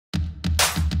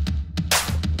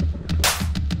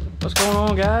What's going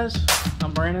on, guys?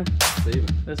 I'm Brandon. Steven.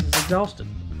 This is Xhausted.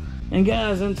 And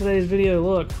guys, in today's video,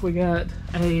 look, we got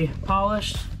a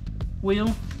polished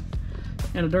wheel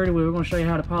and a dirty wheel. We're going to show you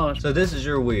how to polish. So this is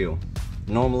your wheel.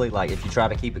 Normally, like if you try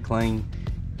to keep it clean,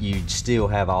 you still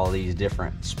have all these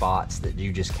different spots that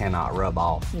you just cannot rub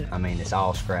off. Yeah. I mean, it's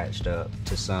all scratched up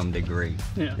to some degree.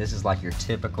 Yeah. This is like your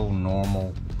typical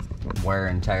normal wear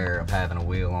and tear of having a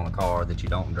wheel on a car that you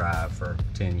don't drive for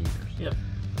 10 years. Yep.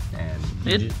 And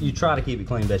you try to keep it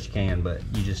clean best you can, but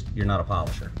you're not a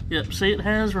polisher. Yep. See, it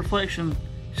has reflection.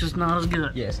 It's just not as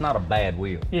good. Yeah, it's not a bad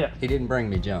wheel. Yeah. He didn't bring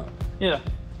me junk. Yeah.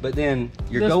 But then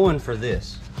you're going for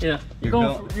this. Yeah. You're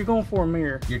going for a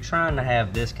mirror. You're trying to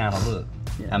have this kind of look.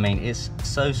 Yeah. I mean, it's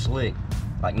so slick,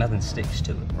 like nothing sticks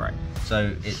to it. Right.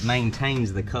 So it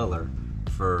maintains the color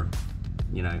for,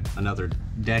 you know, another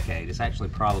decade. It's actually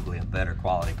probably a better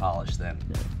quality polish than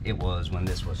it was when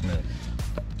this was new.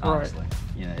 Honestly, right.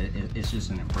 You know, it's just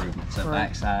an improvement. So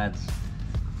Right. backsides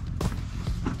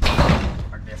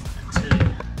are different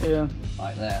too. Yeah.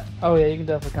 Like that. Oh yeah, you can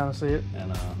definitely kind of see it.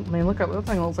 And I mean, look at that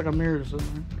thing. Looks like a mirror just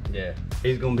sitting yeah,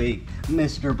 he's gonna be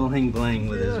Mr. Bling Bling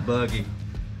with his buggy.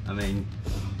 I mean,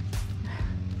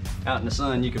 out in the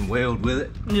sun, you can weld with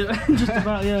it. there. Yeah, just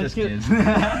about. Yeah. Just kidding.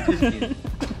 Just kidding.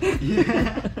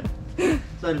 Yeah.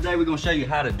 So today we're gonna show you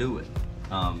how to do it.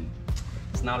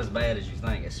 It's not as bad as you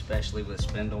think, especially with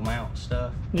spindle mount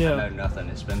stuff. Yeah. I know nothing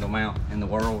is spindle mount in the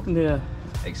world. Yeah.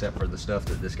 Except for the stuff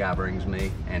that this guy brings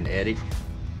me and Eddie.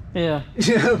 Yeah.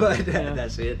 But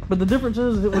that's it. But the difference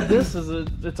is that with this is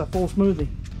it's a full smoothie.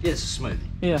 It's a smoothie.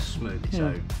 Yeah. It's a smoothie. Yeah.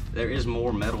 So there is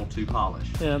more metal to polish.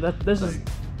 Yeah. This is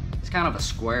It's kind of a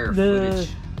square footage.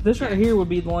 This right here would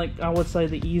be like, I would say,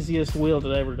 the easiest wheel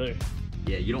to ever do.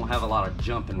 Yeah, you don't have a lot of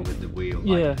jumping with the wheel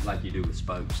like you do with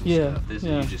spokes and stuff. This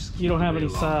yeah. you just You don't have any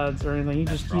wheel on. sides or anything. You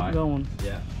That's just keep right. going.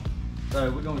 Yeah. So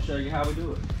we're going to show you how we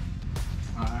do it.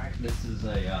 All right. This is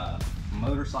a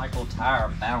motorcycle tire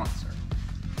balancer.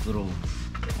 Little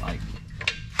like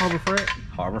Harbor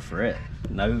Freight.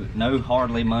 No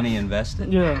hardly money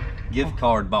invested. Yeah. Gift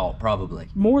card bought probably.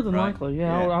 More than Right? likely.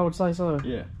 Yeah, I would say so.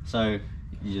 Yeah. So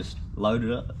you just load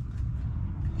it up,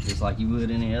 just like you would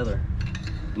any other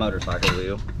motorcycle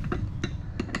wheel.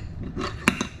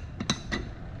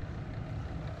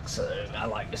 So I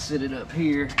like to sit it up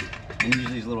here and use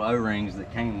these little O-rings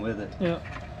that came with it. Yeah.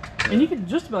 And you can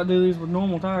just about do these with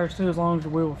normal tires too, as long as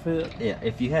your wheel will fit. Yeah,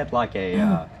 if you had like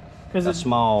a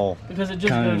small because it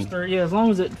just cone. goes through. Yeah, as long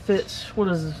as it fits. What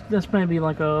is this? That's maybe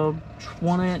like a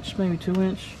 1 inch, maybe 2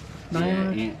 inch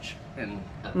diameter. Yeah, inch and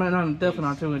Definitely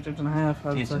not 2 inch, inch and a half.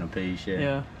 I'd inch say. and a piece. Yeah.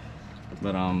 Yeah.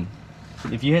 But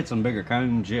if you had some bigger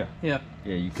cones, yeah,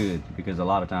 you could, because a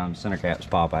lot of times center caps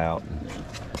pop out.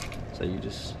 So you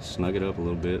just snug it up a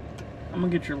little bit. I'm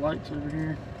gonna get your lights over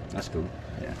here. That's cool.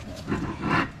 Yeah.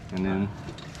 And then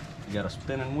you got a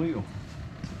spinning wheel.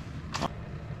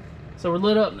 So we're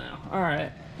lit up now. All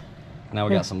right. Now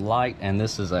we got some light, and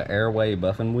this is an Airway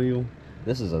buffing wheel.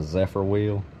 This is a Zephyr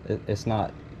wheel. It's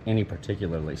not any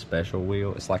particularly special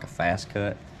wheel. It's like a fast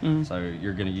cut. So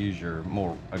you're gonna use your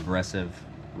more aggressive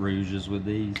rouges with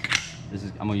these.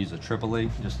 I'm gonna use a triple E,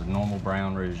 just a normal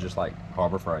brown rouge, just like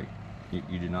Harbor Freight.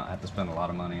 You do not have to spend a lot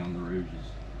of money on the rouges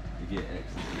to get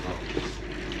excellent.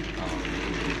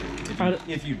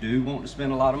 If you do want to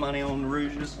spend a lot of money on the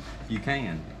rouges, you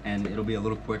can, and it'll be a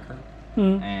little quicker,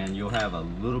 and you'll have a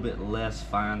little bit less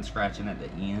fine scratching at the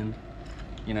end.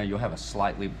 You know, you'll have a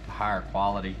slightly higher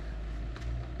quality,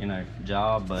 you know,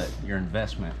 job, but your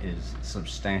investment is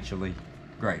substantially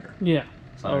greater. Yeah.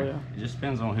 So it just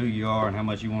depends on who you are and how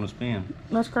much you want to spend.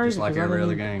 That's crazy. Just like every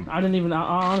other game. I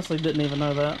honestly didn't even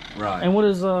know that. Right. And what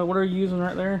are you using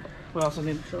right there? We also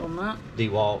need to show them that.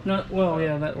 Dewalt. No, well,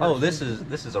 yeah, that works. Oh, this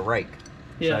is a rake.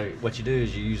 Yeah. So what you do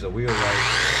is you use a wheel rake, like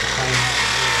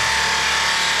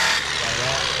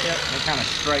that. Yep. And it kind of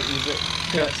straightens it,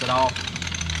 cuts it off,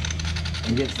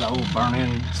 and gets the old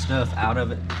burn-in stuff out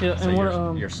of it. Yeah. So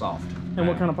And you're soft. And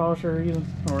what kind of polisher are you using?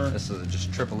 Or This is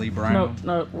just triple E brown.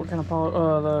 no, what kind of polish?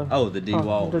 The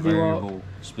Dewalt the Dewalt. variable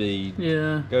speed.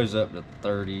 Yeah. Goes up to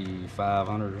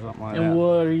 3,500 or something like that. And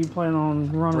what are you planning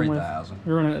on running with? 3,000.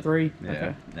 You're running at 3? Yeah.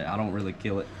 Okay. Yeah, I don't really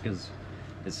kill it because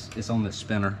it's on the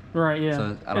spinner. Right, yeah.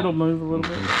 So it'll move a little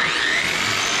bit. So you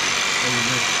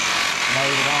just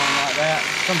load it on like that.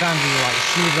 Sometimes you like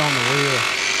shoot it on the wheel.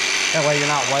 That way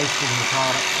you're not wasting the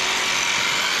product.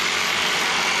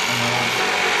 And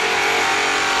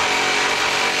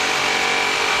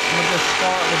we'll just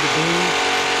start with the bead.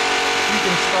 You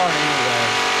can start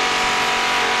anywhere.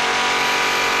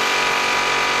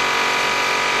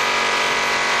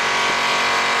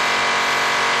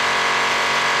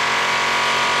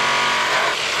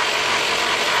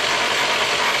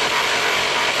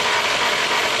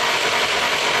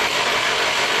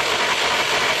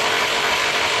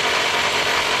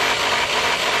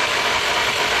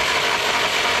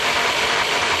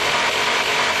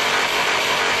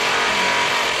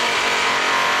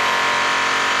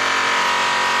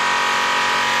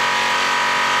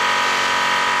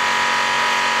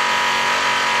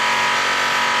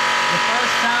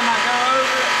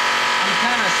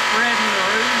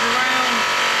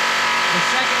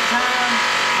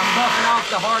 chopping off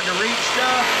the hard to reach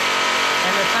stuff.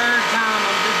 And the third time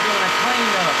I'm just doing a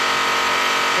cleanup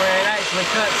where it actually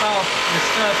cuts off the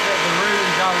stuff that the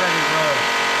rouge already rubbed.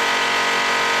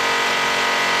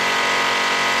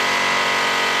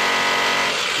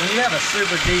 When you have a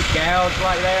super deep gouge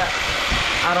like that,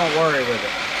 I don't worry with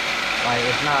it. Like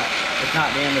it's not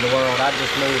the end of the world. I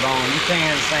just move on. You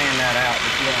can sand that out,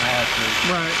 but you don't have to.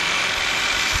 Right.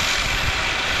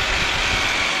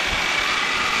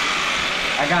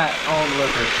 I got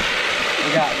onlookers.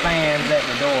 We got fans at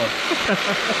the door.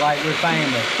 Like we're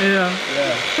famous. Yeah.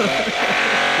 Yeah.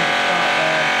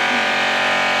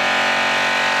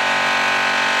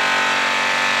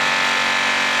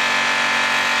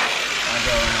 I go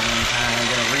around one time and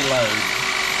get a reload.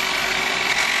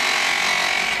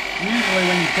 Usually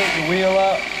when you pick the wheel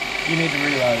up, you need to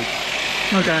reload.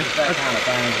 Okay. It's that kind of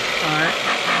thing. Alright.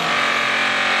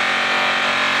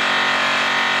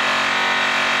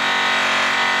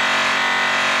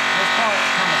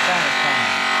 Kind of satisfying.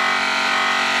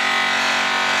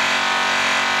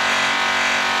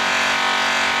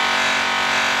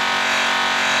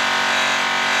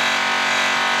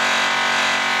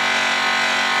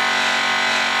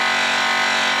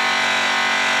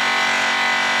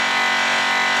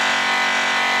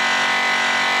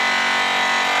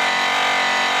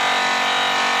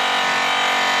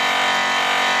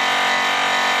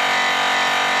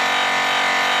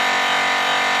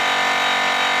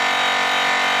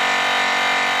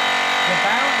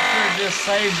 Just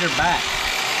saves your back.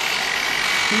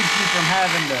 Keeps you from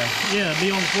having to... Yeah,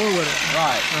 be on the floor with it.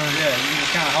 Right. Yeah, you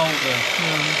just kind of hold the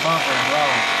bumper and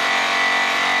roll.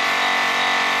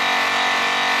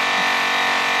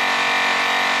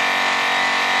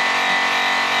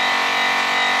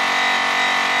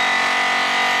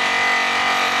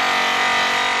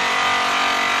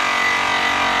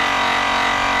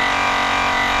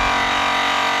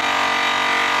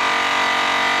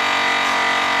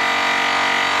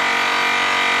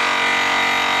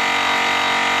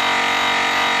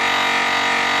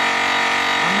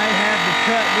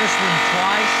 Cut this one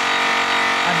twice.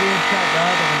 I did cut the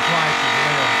other one twice as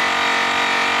well.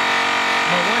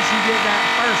 But once you get that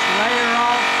first layer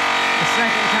off, the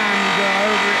second time you go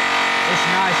over it, it's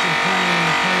nice and clean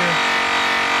and clear.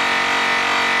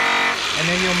 And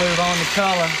then you'll move on to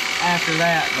color after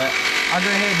that. But I'll go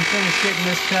ahead and finish getting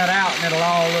this cut out and it'll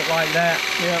all look like that.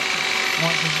 Yep.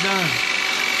 Once it's done.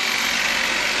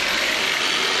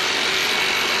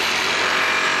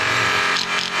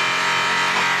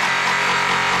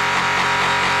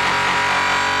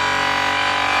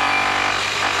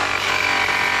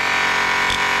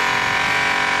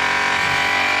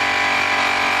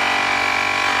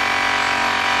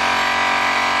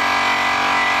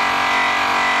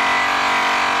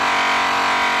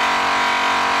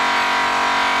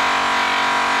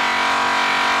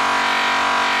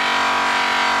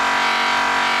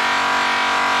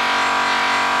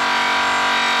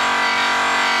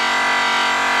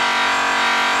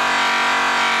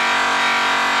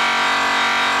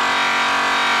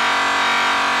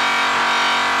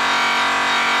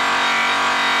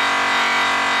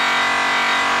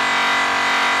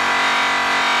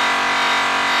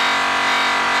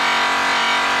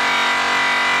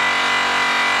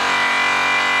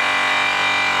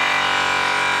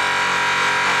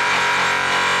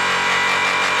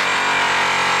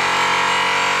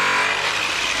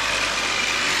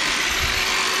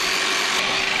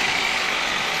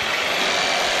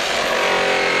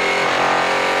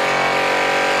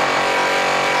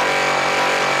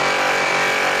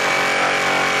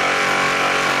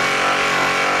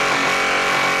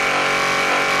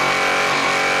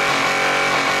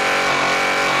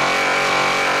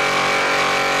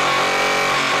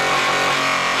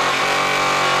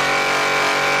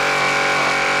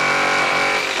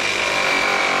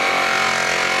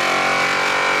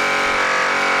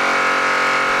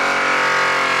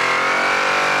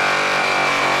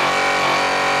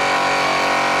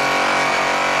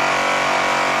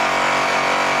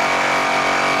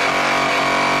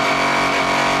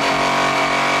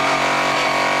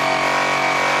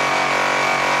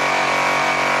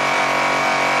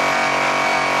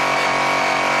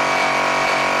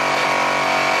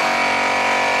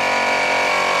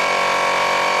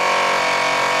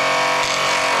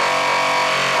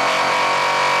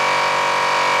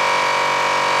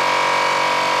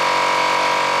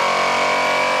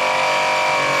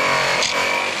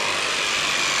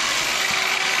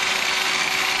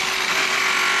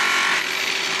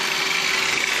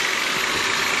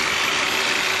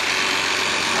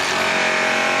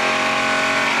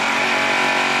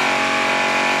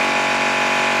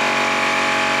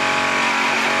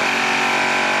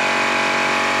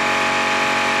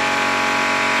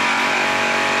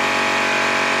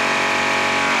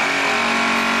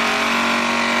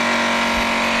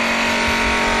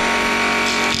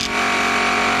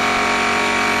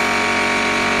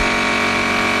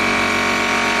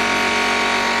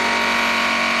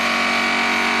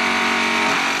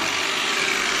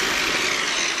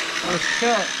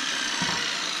 cut.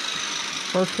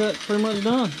 First cut pretty much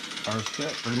done. First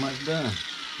cut pretty much done.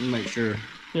 Let me make sure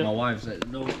my wife's at the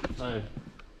door. So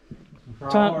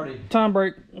time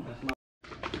break.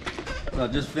 So I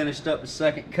just finished up the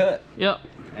second cut. Yep.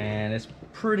 And it's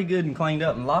pretty good and cleaned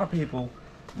up. And a lot of people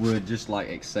would just like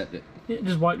accept it.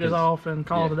 Just wipe this off and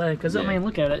call it a day. Because I mean,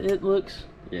 look at it. It looks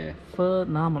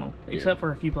phenomenal, except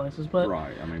for a few places. But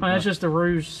right. I mean, that's just the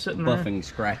rouge sitting there. Buffing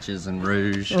scratches and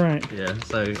rouge. Right. Yeah.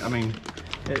 So I mean,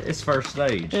 it's first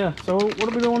stage. Yeah. So what are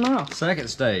we doing now? Second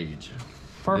stage.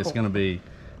 Purple. It's gonna be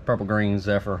purple green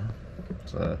Zephyr.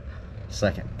 It's a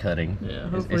second cutting. Yeah.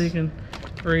 Hopefully you can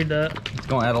read that. It's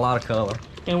gonna add a lot of color.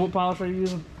 And what polish are you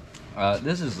using?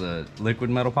 This is a liquid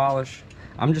metal polish.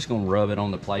 I'm just gonna rub it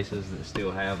on the places that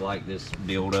still have like this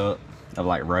build up of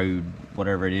like road,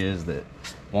 whatever it is that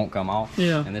won't come off.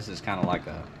 Yeah. And this is kind of like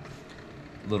a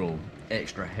little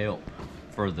extra help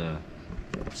for the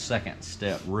second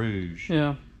step rouge.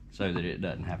 Yeah. So that it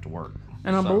doesn't have to work.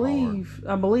 And I so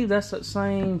believe that's that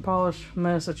same polish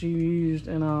mess that you used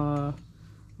in our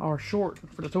short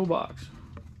for the toolbox.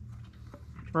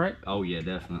 Right? Oh yeah,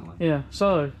 definitely. Yeah.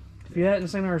 So if you hadn't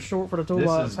seen our short for the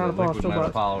toolbox, this is the liquid metal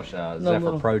polish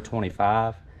Zephyr Pro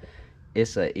 25.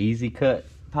 It's an easy cut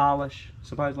polish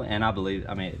supposedly, and I believe,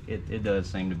 I mean, it does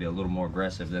seem to be a little more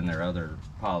aggressive than their other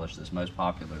polish that's most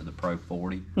popular, the Pro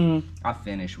 40. I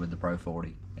finished with the Pro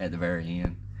 40 at the very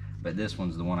end, but this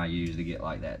one's the one I use to get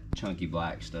like that chunky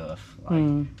black stuff.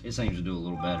 Like it seems to do a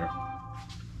little better.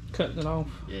 Cutting it off.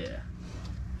 Yeah,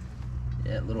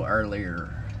 a little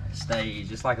earlier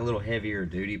stage. It's like a little heavier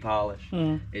duty polish.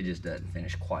 It just doesn't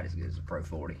finish quite as good as the Pro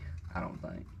 40, I don't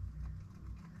think.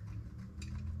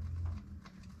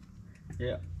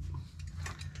 Yeah.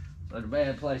 So the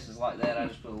bad places like that, I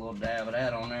just put a little dab of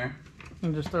that on there.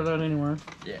 And just throw that anywhere.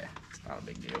 Yeah, it's not a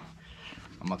big deal.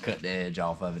 I'm gonna cut the edge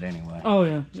off of it anyway. Oh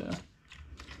yeah, yeah.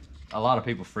 A lot of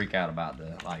people freak out about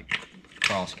the like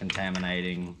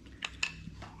cross-contaminating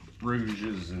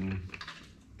rouges and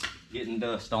getting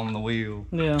dust on the wheel.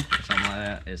 Yeah. Or something like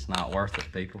that. It's not worth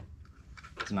it, people.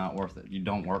 It's not worth it. You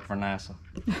don't work for NASA.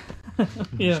 I'm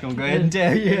just gonna go ahead and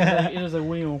tell you. It is a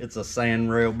wheel. It's a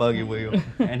sand rail buggy wheel.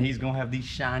 And he's gonna have the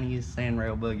shiniest sand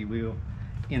rail buggy wheel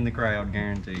in the crowd,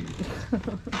 guaranteed. So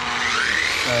cut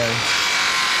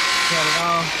it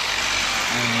off.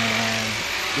 And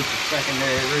just a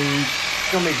secondary rouge.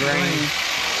 It's gonna be green.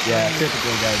 Yeah,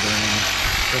 typically go green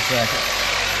for second.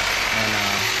 And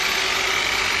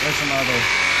there's some other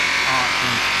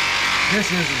options. This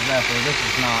is a Zephyr. This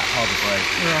is not Harbor Freight.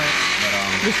 Right.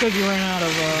 But, just because you ran out of...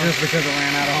 just because it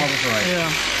ran out of Harbor Freight. Yeah.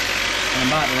 And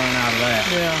I'm about to run out of that.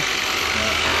 Yeah.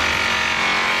 But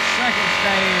second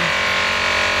stage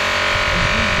is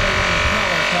usually when the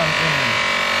color comes in.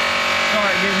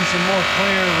 Start getting some more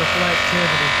clear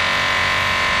reflectivity.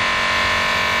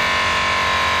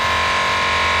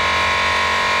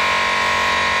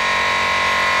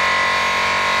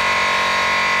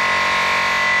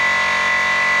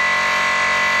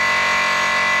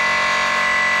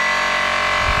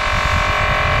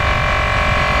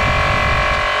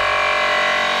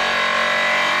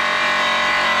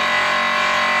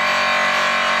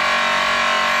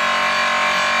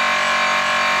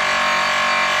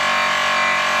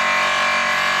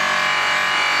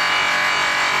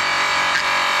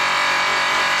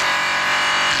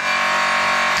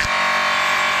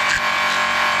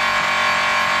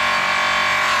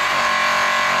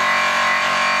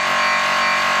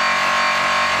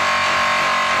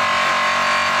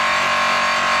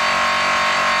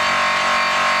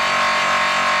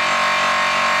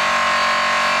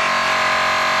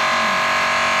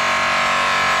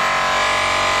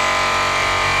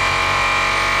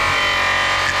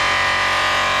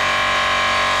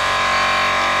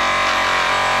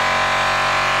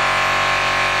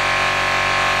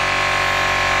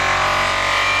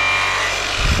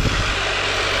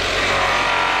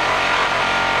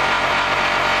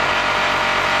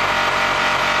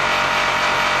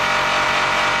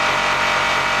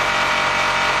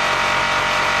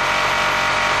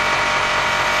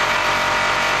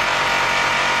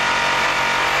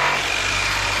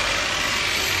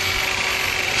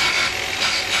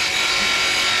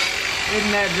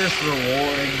 Isn't that just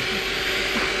rewarding?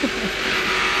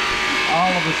 All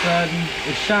of a sudden,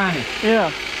 it's shiny. Yeah.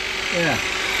 Yeah.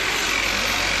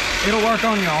 It'll work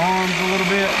on your arms a little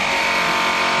bit,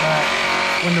 but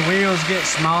when the wheels get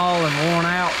small and worn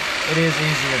out, it is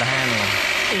easier to handle them.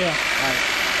 Yeah. Like,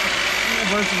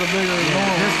 versus a bigger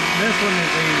normal. This one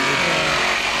is easy.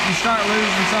 You start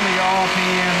losing some of your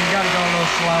RPM, you gotta go a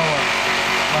little slower,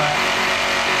 but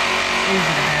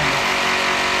easy to handle.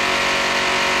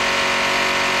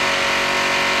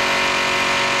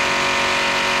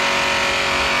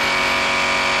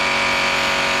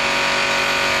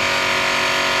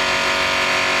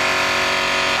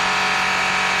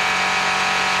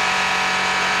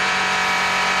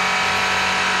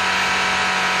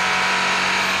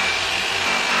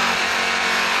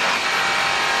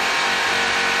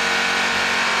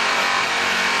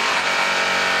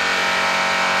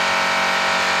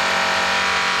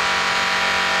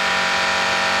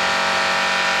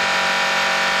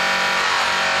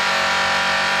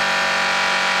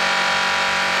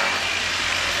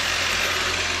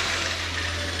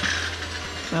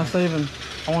 Now, Steven,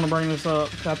 I want to bring this up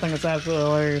because I think it's absolutely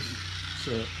hilarious.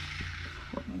 Shit.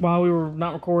 While we were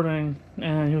not recording,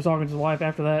 and he was talking to his wife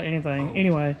after that, anything.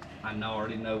 Anyway. I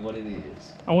already know what it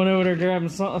is. I went over there grabbing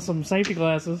some safety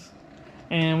glasses,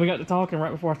 and we got to talking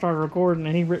right before I started recording,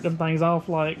 and he ripped them things off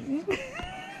like...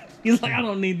 He's like, I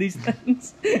don't need these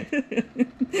things.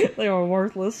 They are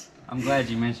worthless. I'm glad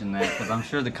you mentioned that, because I'm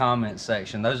sure the comments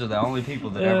section, those are the only people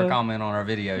that ever comment on our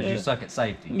videos. You suck at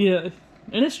safety. Yeah,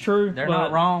 and it's true. They're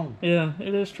not wrong. Yeah,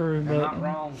 it is true. They're not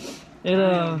wrong.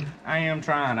 I am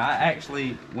trying. I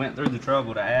actually went through the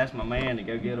trouble to ask my man to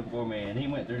go get them for me, and he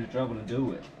went through the trouble to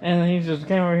do it. And he just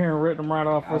came over here and ripped them right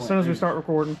off as soon as we start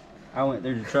recording. I went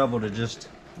through the trouble to just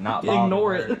not bother.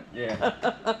 Ignore it. Yeah.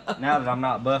 Now that I'm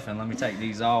not buffing, let me take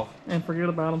these off. And forget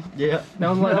about them. Yeah.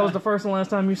 That was the first and last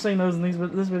time you've seen those in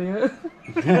this video.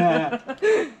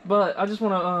 But I just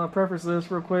want to preface this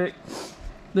real quick.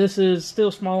 This is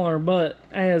still smaller, but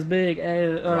as big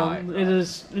as right. It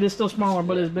is still smaller,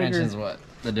 but it's bigger. Mentions what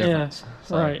the difference. Yeah,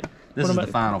 so right. This is the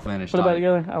final finish. Put it back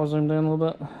together. I was zoomed in a little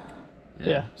bit.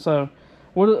 Yeah. So,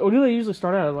 what do they usually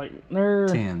start out? Like they're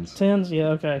 10s. 10s. Yeah.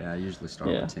 Okay. Yeah, I usually start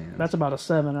with 10s. That's about a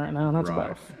 7 right now. That's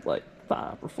about like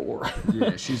 5 or 4.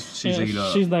 Yeah, she's eat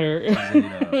up. She's there. She's eat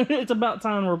up. It's about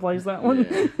time to replace that one.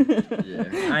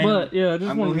 Yeah. But yeah,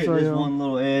 just I'm wanted gonna to hit show this you. one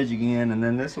little edge again, and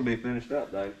then this will be finished up,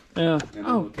 though. Yeah. And then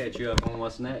we'll catch you up on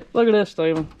what's next. Look at this,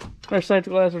 Steven. There's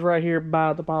safety glasses right here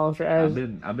by the polisher.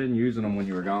 I've been using them when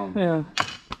you were gone. Yeah.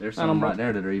 There's some right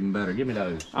there that are even better. Give me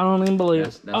those. I don't even believe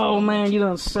it. Oh man, you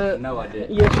done set. No, I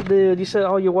didn't. Yes, you did. You set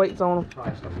all your weights on them.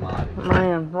 Christ almighty.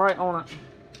 Man, right on it.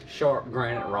 Sharp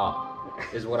granite rock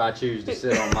is what I choose to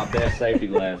sit on my best safety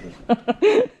glasses.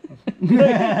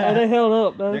 They held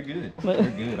up, though. They're good.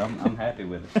 They're good. I'm happy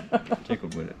with it. I'm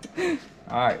tickled with it.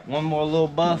 All right, one more little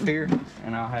buff here,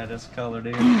 and I'll have this colored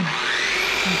in.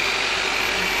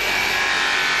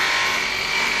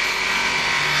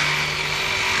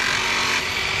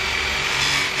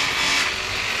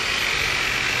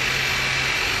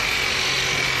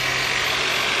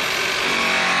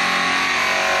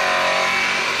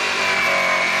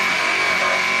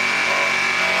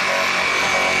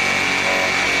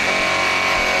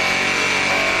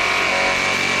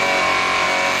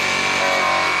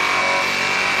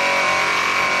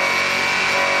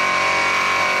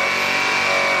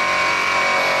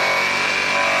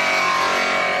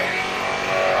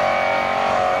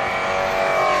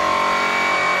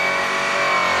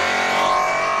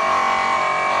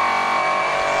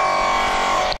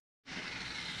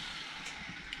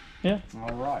 Yeah.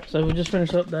 All right. So we just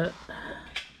finished up that.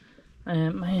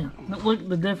 And man, look,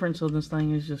 the difference of this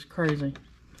thing is just crazy.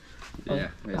 Yeah.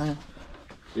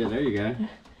 Yeah, there you go.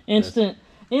 Instant,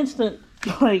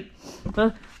 like,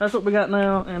 that's what we got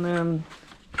now, and then...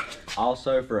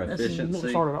 Also, for efficiency,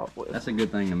 started off with. That's a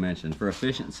good thing to mention. For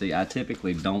efficiency, I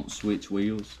typically don't switch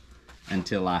wheels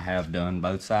until I have done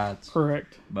both sides.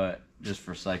 Correct. But just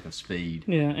for sake of speed.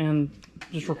 Yeah, and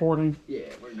just recording. Yeah,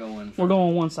 we're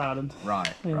going one-sided.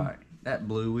 Right, right. That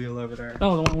blue wheel over there.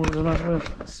 Oh, the one we were about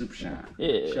with. Super Shine.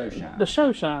 Yeah. Show Shine. The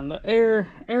Show Shine. The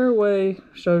Airway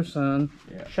Show Shine.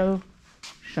 Yeah. Show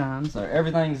Shine. So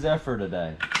everything's Zephyr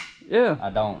today. Yeah. I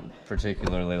don't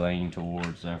particularly lean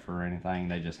towards Zephyr or anything.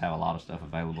 They just have a lot of stuff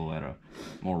available at a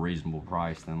more reasonable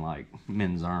price than like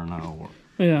Menzerno or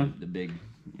the big,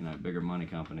 bigger money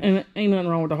company. And ain't nothing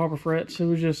wrong with the Harbor Freight's. It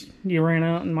was just you ran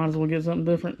out and might as well get something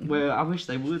different. Well, I wish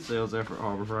they would sell Zephyr at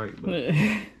Harbor Freight, but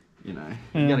you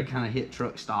got to kind of hit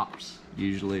truck stops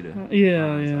usually to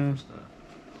yeah. Stuff.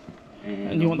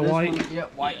 And you want the white?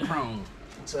 Yep, white chrome.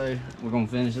 So we're gonna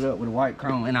finish it up with a white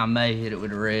chrome, and I may hit it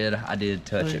with red. I did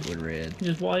touch it with red.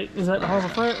 Just white? Is that the Harbor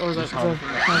Freight or is that Harbor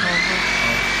Freight?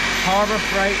 Harbor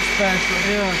Freight special?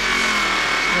 Yeah.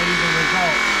 These are the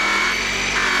results.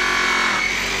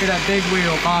 See that big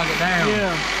wheel bog it down?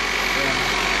 Yeah.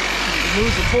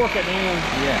 Lose the torque at the end.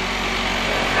 Yeah.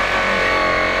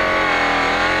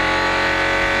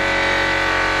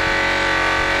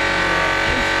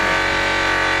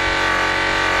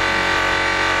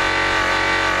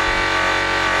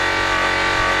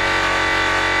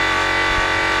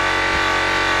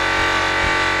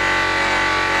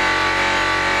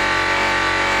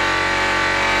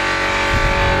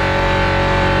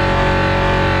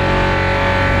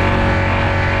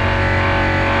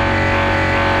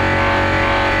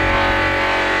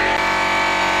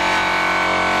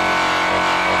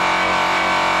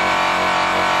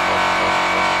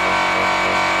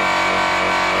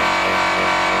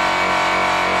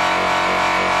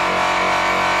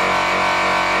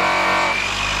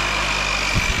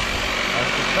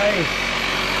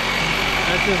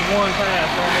 That's just one pass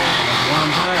right there.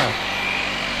 One pass.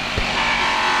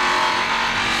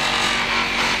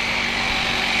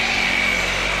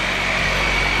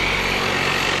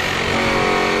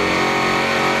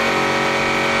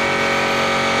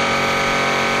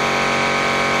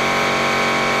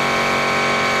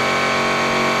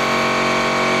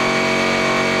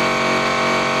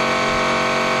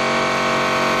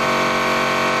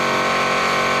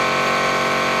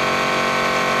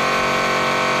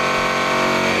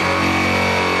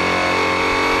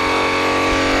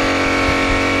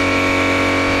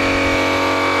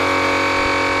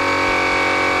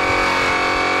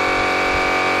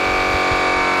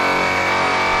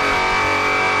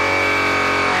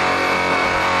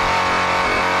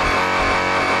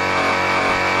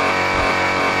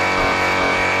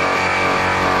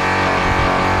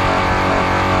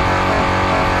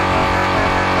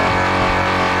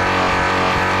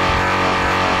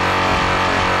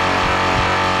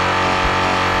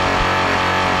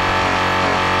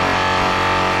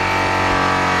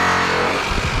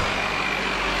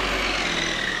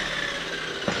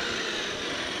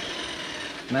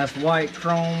 that's white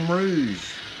chrome rouge.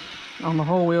 On the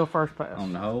whole wheel, first pass.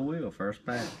 On the whole wheel, first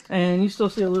pass. And you still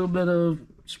see a little bit of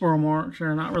swirl marks,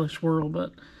 or not really swirl,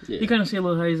 but you kind of see a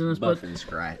little haziness, but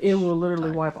scratch. it will literally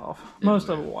wipe off. Most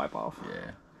of it will wipe off.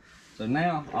 Yeah. So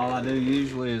now, all I do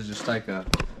usually is just take a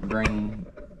green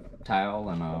towel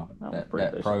and that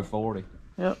Pro 40.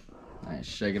 Yep. And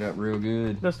shake it up real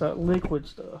good. That's that liquid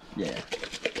stuff. Yeah.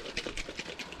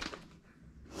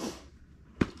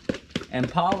 And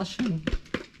polishing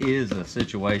is a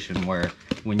situation where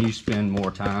when you spend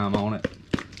more time on it,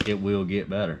 it will get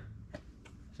better.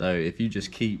 So if you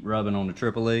just keep rubbing on the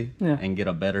Triple E and get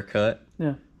a better cut,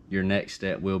 your next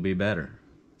step will be better.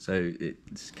 So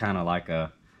it's kind of like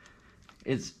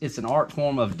it's an art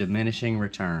form of diminishing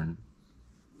return.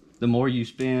 The more you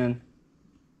spend,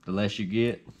 the less you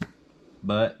get,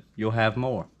 but you'll have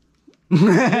more.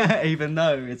 Even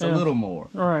though it's a little more.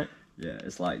 Right. Yeah,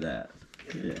 it's like that.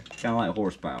 Yeah, kind of like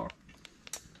horsepower.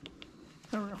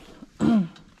 There we go.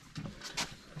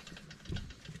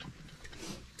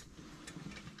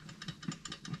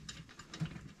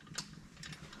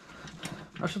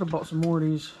 I should have bought some more of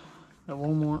these at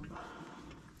Walmart.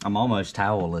 I'm almost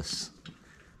towelless.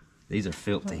 These are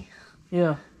filthy.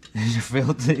 Yeah. These are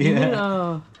filthy.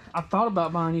 Yeah. I thought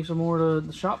about buying you some more of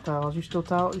the shop towels. You still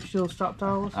shop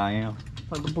towels? I am.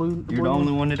 Like the blue. You're the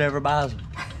only one that ever buys them.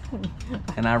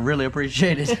 And I really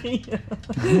appreciate it.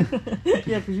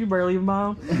 Yeah, because you barely even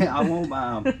buy them. I won't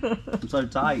buy them. I'm so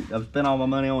tight. I've spent all my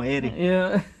money on Eddie.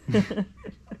 Yeah.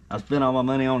 I spent all my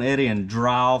money on Eddie and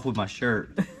dry off with my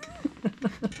shirt.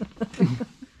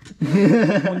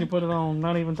 When you put it on,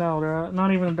 not even towel dry,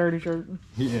 not even a dirty shirt.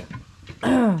 Yeah.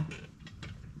 And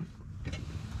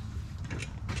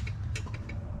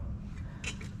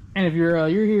if you're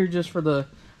here just for the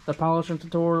polishing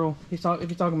tutorial, he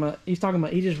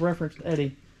just referenced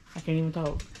Eddie. I can't even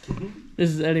talk. This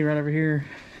is Eddie right over here,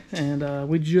 and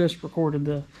we just recorded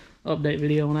the update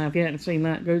video. And if you hadn't seen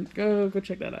that, go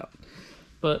check that out.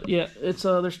 But yeah, it's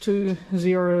there's two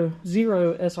zero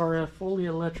SRF fully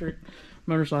electric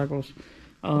motorcycles.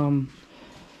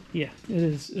 Yeah,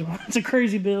 it's a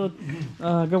crazy build.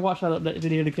 Go watch that update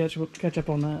video to catch up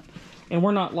on that. And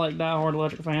we're not like diehard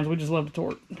electric fans. We just love the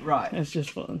torque. Right. It's just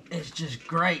fun. It's just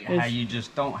great how you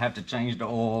just don't have to change the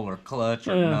oil or clutch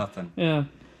or nothing. Yeah.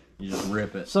 You just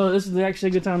rip it. So this is actually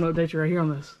a good time to update you right here on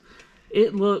this.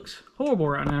 It looks horrible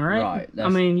right now, right? Right. I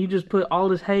mean, you just put all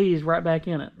this haze right back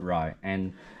in it. Right.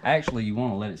 And actually, you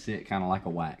want to let it sit kind of like a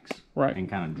wax. Right. And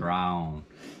kind of dry on.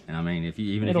 And I mean, if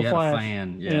you had flash. a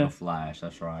fan, it'll flash.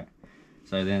 That's right.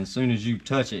 So then, as soon as you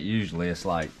touch it, usually it's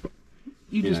like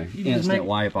you just instant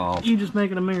wipe off. You just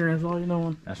make it a mirror. That's all you're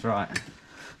doing. That's right.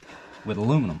 With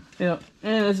aluminum. Yeah,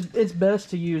 and it's best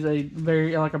to use a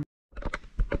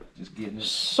Just getting it.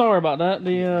 Sorry about that.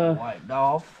 The wiped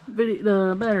off.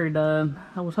 The battery died.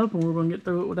 I was hoping we were gonna get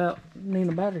through it without needing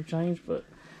a battery change, but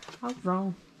I was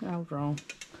wrong.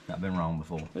 I've been wrong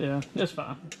before. Yeah, it's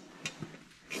fine.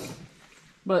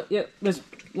 But yeah, this,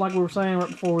 like we were saying right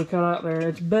before we cut out there,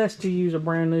 it's best to use a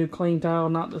brand new clean towel,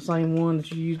 not the same one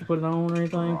that you used to put it on or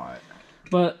anything. Right.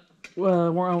 But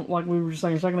we're on, like we were just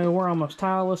saying a second ago, we're almost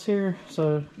towelless here.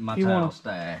 So if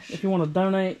you want to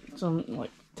donate some like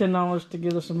 $10 to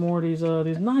get us some more of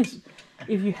these nice.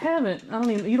 If you haven't,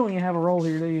 you don't even have a roll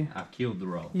here, do you? I've killed the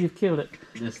roll. You've killed it.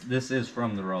 This is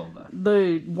from the roll though.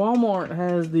 Dude, Walmart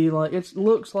has it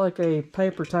looks like a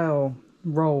paper towel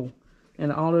roll in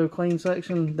the auto clean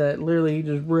section that literally you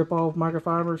just rip off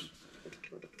microfibers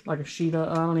like a sheet of,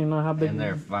 I don't even know how big. And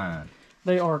they're fine.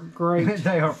 They are great.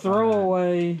 They are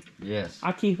throwaway. Yes.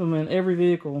 I keep them in every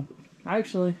vehicle.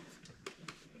 Actually,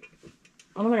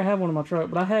 I don't think I have one in my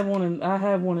truck, but I have one in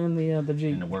the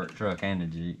Jeep. In the work truck and the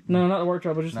Jeep. No, not the work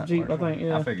truck, but just the Jeep. I think.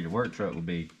 Yeah. I figured the work truck would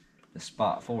be the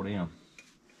spot for them.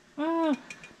 I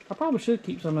probably should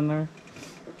keep some in there.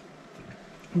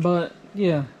 But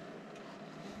yeah,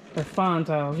 they're fine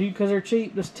towels. Because they're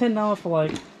cheap. It's $10 for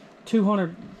like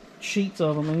 200 sheets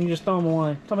of them, and you just throw them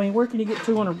away. I mean, where can you get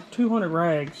 200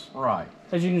 rags? Right.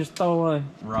 That you can just throw away.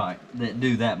 Right. That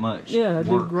do that much. Yeah, they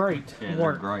do great. Yeah,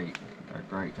 they're great. They're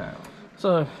great towels.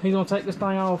 So he's gonna take this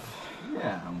thing off.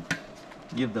 Yeah.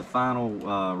 Give the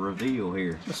final reveal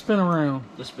here. The spin around.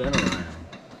 The spin around.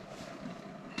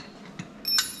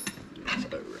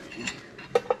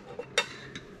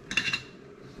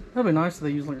 That'd be nice if they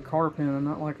use like a car pin and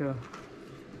not like a.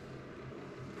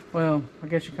 Well, I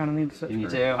guess you kind of need to set. Can you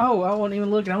tell? Oh, I wasn't even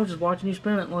looking. I was just watching you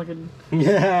spin it like a.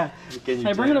 Yeah.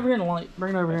 Hey, bring it over here in the light.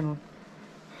 Bring it over here.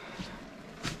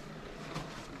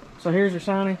 So here's your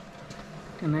shiny,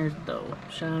 and there's dull.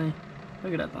 Shiny.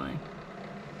 Look at that thing.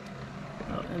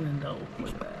 Oh, and then dull.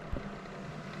 Look at that.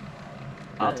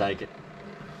 I'll take it.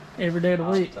 every day of the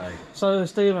week. take it. So,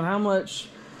 Steven, how much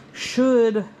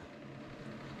should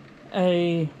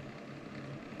a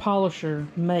polisher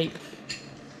make?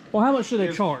 Well, how much should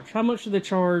they charge? How much should they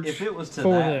charge? If it was to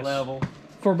for that this? level,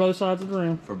 For both sides of the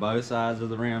rim. for both sides of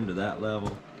the rim to that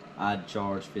level, I'd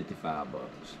charge $55.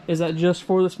 Is that just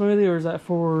for the smoothie, or is that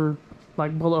for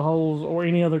like bullet holes or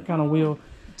any other kind of wheel?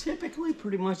 Typically,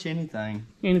 pretty much anything.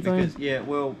 Anything? Because, yeah,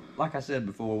 well, like I said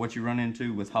before, what you run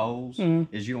into with holes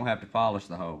is you don't have to polish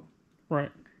the hole. Right.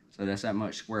 So that's that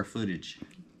much square footage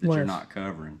that you're not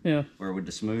covering. Yeah. Where with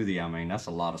the smoothie, I mean, that's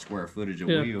a lot of square footage of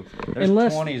Yeah. wheel. There's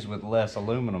 20s with less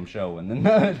aluminum showing than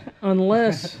that.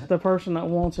 Unless the person that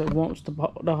wants it wants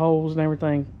the holes and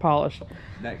everything polished.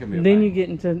 That could be a Then pain. you get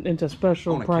into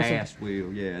special On a pricing. cast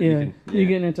wheel, yeah. Yeah. You're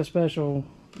getting into special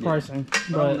pricing. But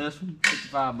But on this one,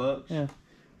 $55. yeah.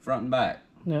 Front and back.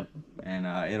 Yep. And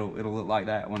it'll look like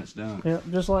that when it's done. Yep.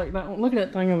 Just like that one. Look at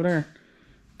that thing over there.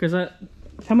 Because that,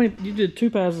 how many, you did 2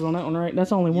 passes on that one, right?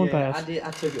 That's only one pass. I did. I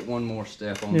took it one more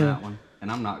step on that one.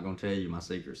 And I'm not going to tell you my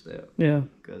secret step. Yeah.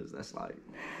 Because that's like,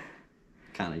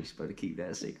 kind of you're supposed to keep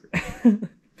that secret.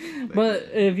 But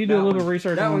if you do a little bit of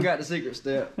research that on one got the secret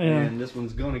step. Yeah. And this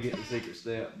one's going to get the secret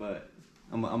step. But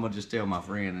I'm going to just tell my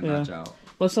friend and not y'all.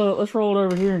 Let's roll it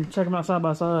over here and check them out side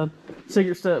by side.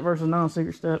 Secret step versus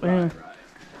non-secret step. Man,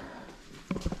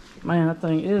 man, that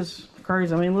thing is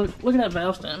crazy. I mean, look at that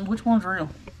valve stem. Which one's real?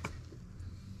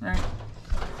 Right.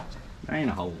 There ain't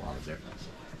a whole lot of difference.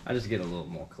 I just get a little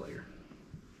more clear.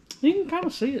 You can kind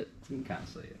of see it. You can kind of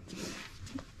see it.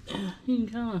 You can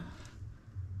kind of.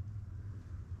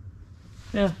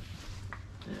 Yeah.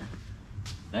 Yeah.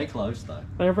 They close though.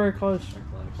 They're very close. They're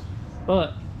close.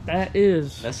 But that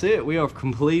is. That's it. We have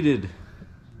completed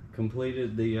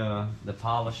the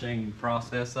polishing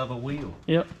process of a wheel.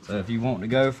 Yep. So if you want to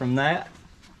go from that,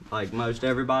 like most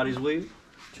everybody's wheel,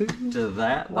 to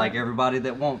that, like everybody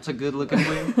that wants a good looking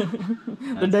wheel.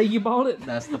 The day you bought it.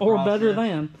 That's the or process. better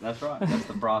than. That's right. That's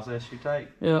the process you take.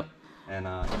 Yep. And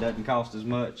it doesn't cost as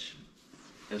much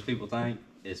as people think.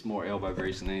 It's more elbow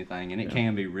grease than anything, and it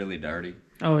can be really dirty.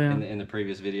 Oh yeah. In the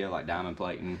previous video, like diamond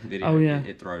plating video, Oh, yeah.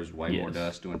 it throws way more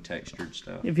dust doing textured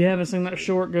stuff. If you haven't seen that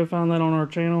short, go find that on our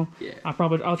channel. Yeah. I'll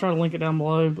try to link it down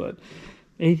below. But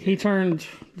he turned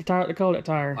the tire, they called it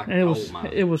tire, Like and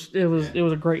it was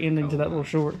a great ending to that little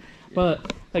short.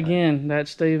 But again,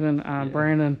 that's Steven,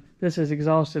 Brandon. This is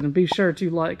Xhausted, and be sure to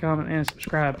like, comment, and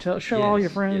subscribe. Show all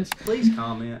your friends. Yes. Please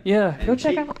comment. Yeah, And go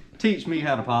check out. Teach me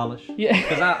how to polish. Yeah,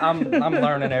 because I'm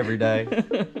learning every day.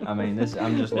 I mean,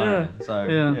 I'm just learning. So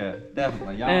yeah,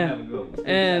 definitely. Y'all have a good one.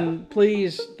 And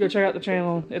please go check out the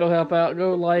channel. It'll help out.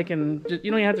 Go like, and you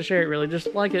don't even have to share it really. Just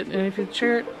like it, and if you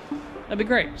share it, that'd be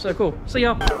great. So cool. See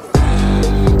y'all.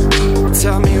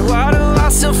 Tell me, why do I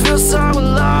still feel so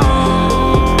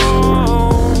alone?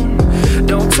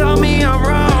 Don't tell me I'm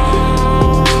wrong.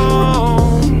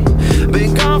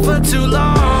 Been gone for too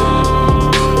long.